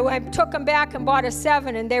 And I took them back and bought a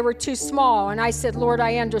 7, and they were too small. And I said, Lord,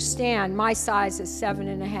 I understand. My size is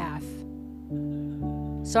 7.5.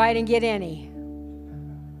 So I didn't get any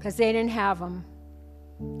because they didn't have them.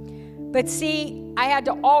 But see, I had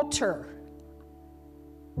to alter.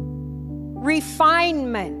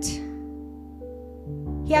 Refinement.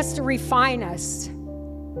 He has to refine us.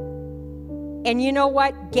 And you know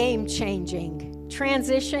what? Game changing.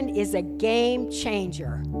 Transition is a game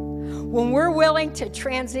changer. When we're willing to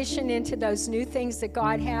transition into those new things that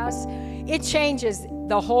God has, it changes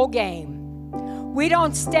the whole game. We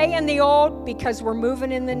don't stay in the old because we're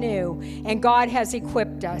moving in the new, and God has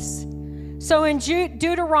equipped us. So in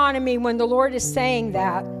Deuteronomy, when the Lord is saying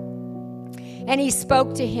that, and he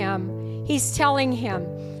spoke to him, he's telling him,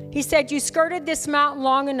 he said, you skirted this mountain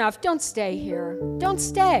long enough. Don't stay here. Don't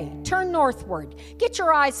stay. Turn northward. Get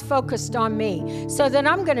your eyes focused on me so that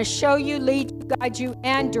I'm going to show you, lead you, guide you,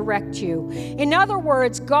 and direct you. In other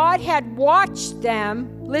words, God had watched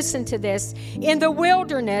them, listen to this, in the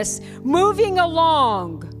wilderness, moving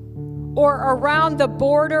along or around the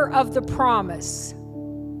border of the promise.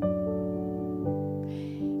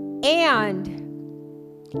 And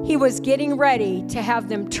he was getting ready to have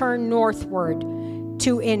them turn northward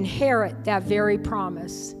to inherit that very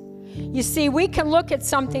promise. You see, we can look at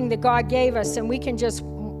something that God gave us and we can just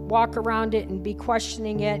walk around it and be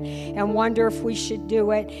questioning it and wonder if we should do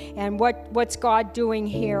it and what's God doing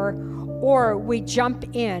here, or we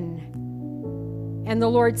jump in. And the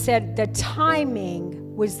Lord said the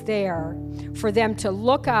timing was there for them to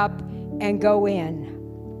look up and go in.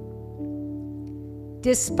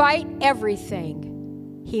 Despite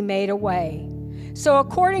everything, he made a way. So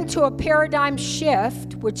according to a paradigm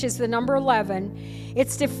shift, which is the number 11,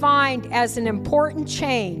 it's defined as an important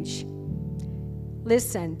change,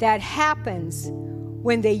 listen, that happens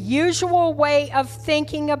when the usual way of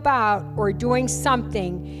thinking about or doing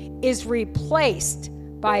something is replaced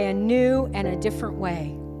by a new and a different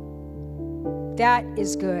way. That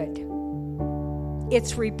is good.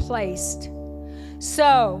 It's replaced.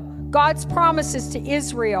 So God's promises to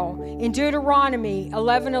Israel in Deuteronomy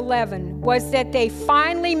 11:11 was that they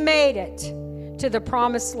finally made it to the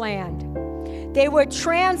promised land. They would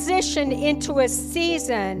transition into a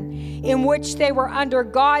season in which they were under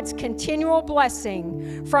God's continual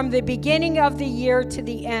blessing from the beginning of the year to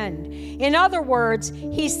the end. In other words,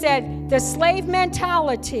 he said the slave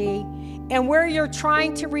mentality and where you're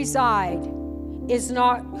trying to reside is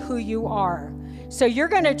not who you are. So you're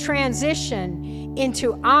going to transition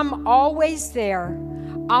into I'm always there.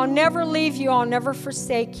 I'll never leave you. I'll never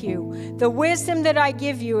forsake you. The wisdom that I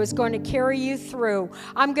give you is going to carry you through.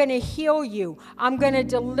 I'm going to heal you. I'm going to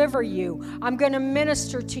deliver you. I'm going to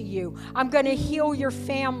minister to you. I'm going to heal your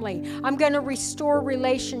family. I'm going to restore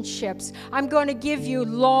relationships. I'm going to give you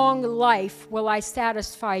long life. Will I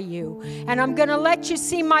satisfy you? And I'm going to let you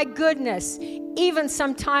see my goodness. Even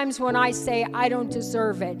sometimes when I say I don't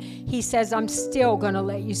deserve it, he says, I'm still going to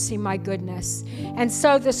let you see my goodness. And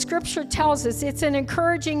so the scripture tells us it's an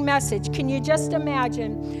encouraging message. Can you just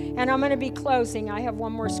imagine? And I'm going to be closing. I have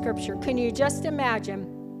one more scripture. Can you just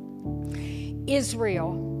imagine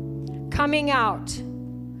Israel coming out,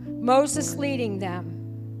 Moses leading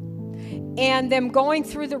them, and them going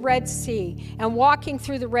through the Red Sea and walking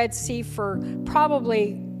through the Red Sea for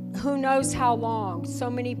probably who knows how long, so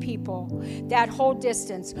many people, that whole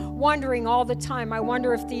distance, wondering all the time, I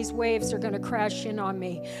wonder if these waves are going to crash in on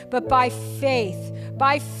me. But by faith,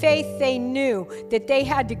 they knew that they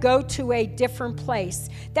had to go to a different place.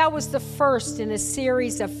 That was the first in a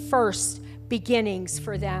series of first beginnings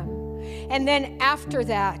for them. And then after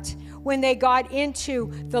that, when they got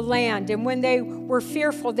into the land and when they were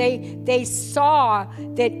fearful, they saw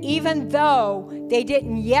that even though they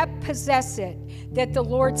didn't yet possess it, that the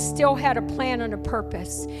Lord still had a plan and a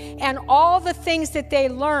purpose. And all the things that they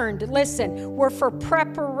learned, listen, were for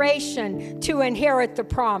preparation to inherit the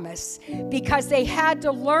promise, because they had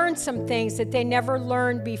to learn some things that they never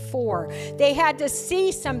learned before. They had to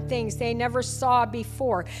see some things they never saw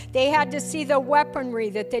before. They had to see the weaponry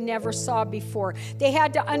that they never saw before. They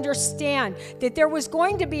had to understand that there was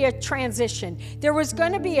going to be a transition. There was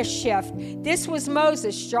going to be a shift. This was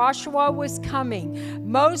Moses. Joshua was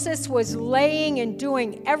coming. Moses was laying and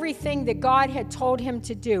doing everything that God had told him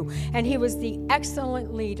to do. And he was the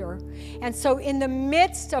excellent leader. And so in the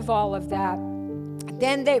midst of all of that,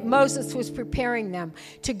 then Moses was preparing them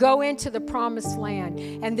to go into the promised land,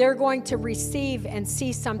 and they're going to receive and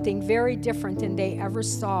see something very different than they ever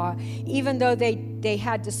saw, even though they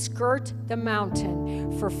had to skirt the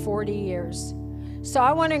mountain for 40 years. So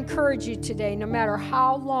I want to encourage you today, no matter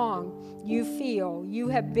how long you feel you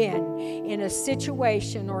have been in a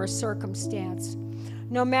situation or a circumstance,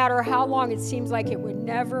 no matter how long it seems like it would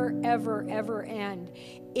never, ever, ever end,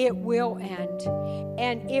 it will end,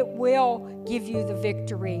 and it will give you the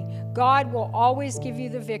victory. God will always give you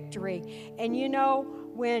the victory. And you know,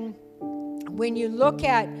 when you look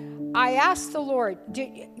at, I asked the Lord,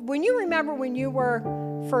 when you remember when you were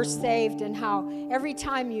first saved and how every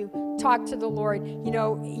time you talked to the Lord, you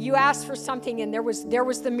know, you asked for something and there was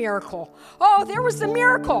the miracle. Oh, there was the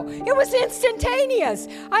miracle. It was instantaneous.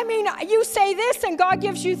 I mean, you say this and God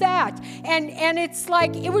gives you that. And it's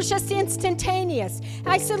like, it was just instantaneous. And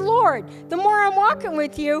I said, Lord, the more I'm walking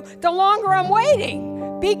with you, the longer I'm waiting.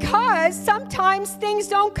 Because sometimes things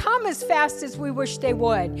don't come as fast as we wish they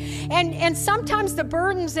would. And sometimes the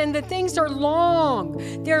burdens and the things are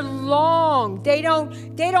long. They're long. They don't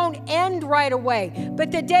end right away.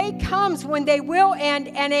 But the day comes when they will end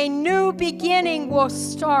and a new beginning will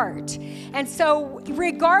start. And so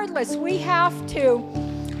regardless, we have to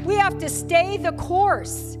stay the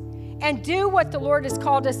course and do what the Lord has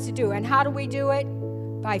called us to do. And how do we do it?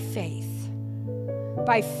 By faith.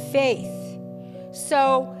 By faith.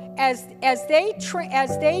 So as they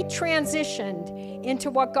transitioned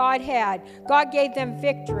into what God had, God gave them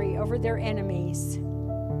victory over their enemies.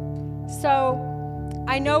 So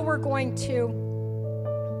I know I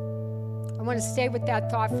want to stay with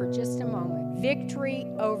that thought for just a moment. Victory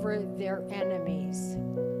over their enemies.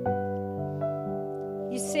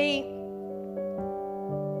 You see,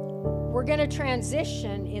 we're going to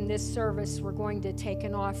transition in this service. We're going to take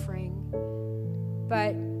an offering,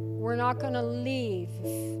 but we're not going to leave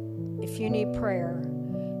if you need prayer,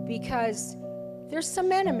 because there's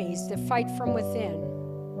some enemies that fight from within.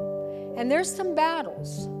 And there's some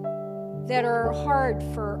battles that are hard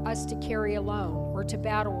for us to carry alone or to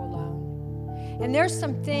battle alone. And there's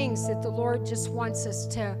some things that the Lord just wants us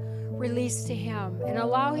to release to Him and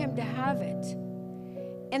allow Him to have it.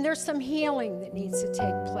 And there's some healing that needs to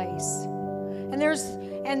take place.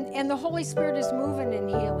 And the Holy Spirit is moving in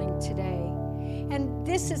healing today. And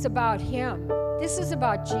this is about Him. This is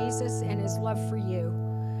about Jesus and His love for you.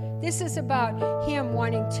 This is about Him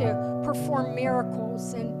wanting to perform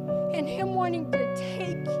miracles and Him wanting to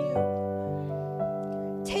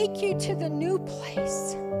take you to the new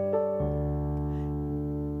place.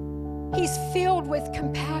 He's filled with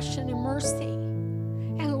compassion and mercy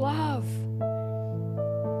and love.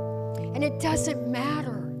 And it doesn't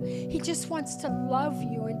matter. He just wants to love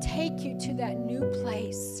you and take you to that new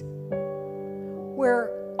place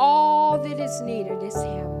where all that is needed is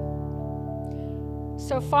Him.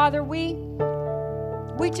 So, Father, we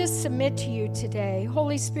just submit to you today.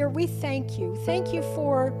 Holy Spirit, we thank you. Thank you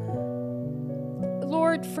for,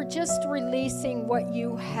 Lord, for just releasing what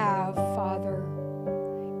you have, Father,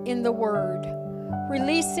 in the Word.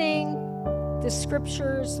 Releasing the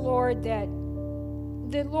scriptures, Lord, that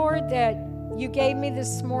you gave me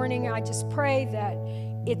this morning. I just pray that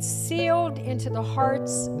it's sealed into the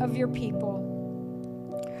hearts of your people.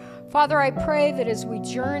 Father, I pray that as we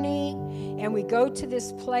journey and we go to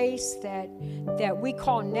this place that we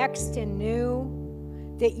call next and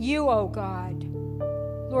new, that you, oh God,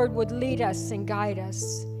 Lord, would lead us and guide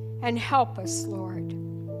us and help us, Lord.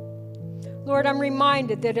 Lord, I'm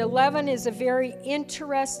reminded that 11 is a very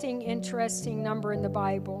interesting number in the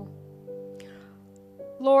Bible.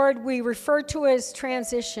 Lord, we refer to it as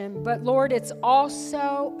transition, but Lord, it's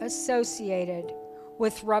also associated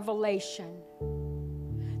with revelation.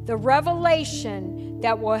 The revelation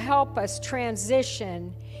that will help us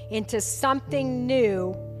transition into something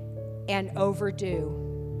new and overdue.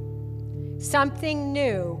 Something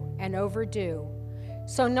new and overdue.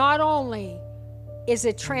 So not only is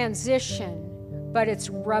it transition, but it's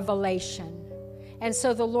revelation. And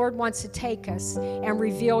so the Lord wants to take us and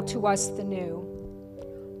reveal to us the new.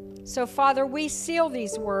 So, Father, we seal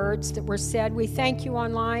these words that were said. We thank you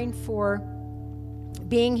online for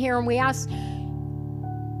being here, and we ask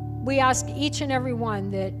each and every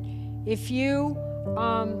one that if you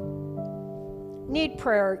need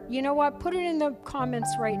prayer, you know what? Put it in the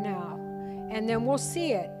comments right now, and then we'll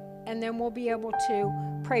see it, and then we'll be able to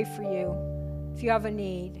pray for you if you have a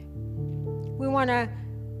need. I'm going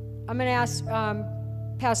to ask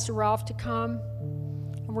Pastor Ralph to come,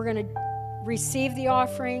 and we're going to receive the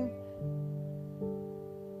offering.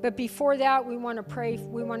 But before that, we want to pray.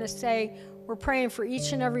 We want to say, we're praying for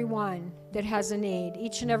each and every one that has a need,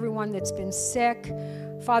 each and every one that's been sick.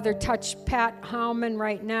 Father, touch Pat Howman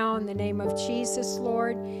right now in the name of Jesus,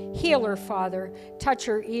 Lord. Heal her, Father. Touch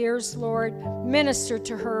her ears, Lord. Minister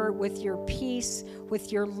to her with your peace,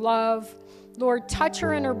 with your love. Lord, touch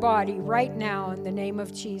her in her body right now in the name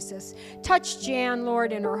of Jesus. Touch Jan,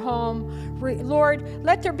 Lord, in her home. Lord,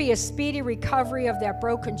 let there be a speedy recovery of that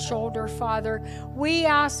broken shoulder, Father. We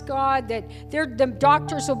ask, God, that the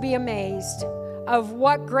doctors will be amazed of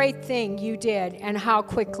what great thing you did and how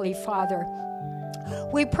quickly, Father.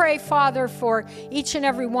 We pray, Father, for each and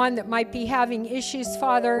every one that might be having issues,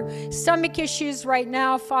 Father. Stomach issues right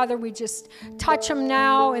now, Father. We just touch them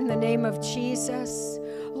now in the name of Jesus.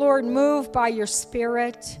 Lord, move by your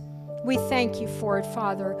Spirit. We thank you for it,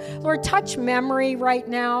 Father. Lord, touch memory right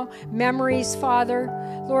now. Memories, Father.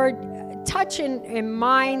 Lord, touch in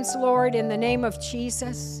minds, Lord, in the name of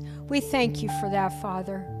Jesus. We thank you for that,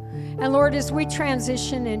 Father. And Lord, as we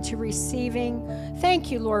transition into receiving, thank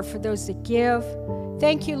you, Lord, for those that give.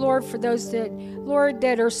 Thank you, Lord, for those that, Lord,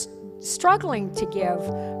 that are struggling to give,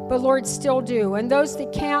 but Lord, still do. And those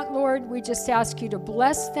that can't, Lord, we just ask you to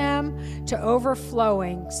bless them to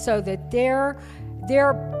overflowing so that their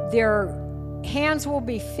hands will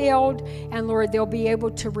be filled and Lord, they'll be able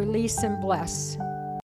to release and bless.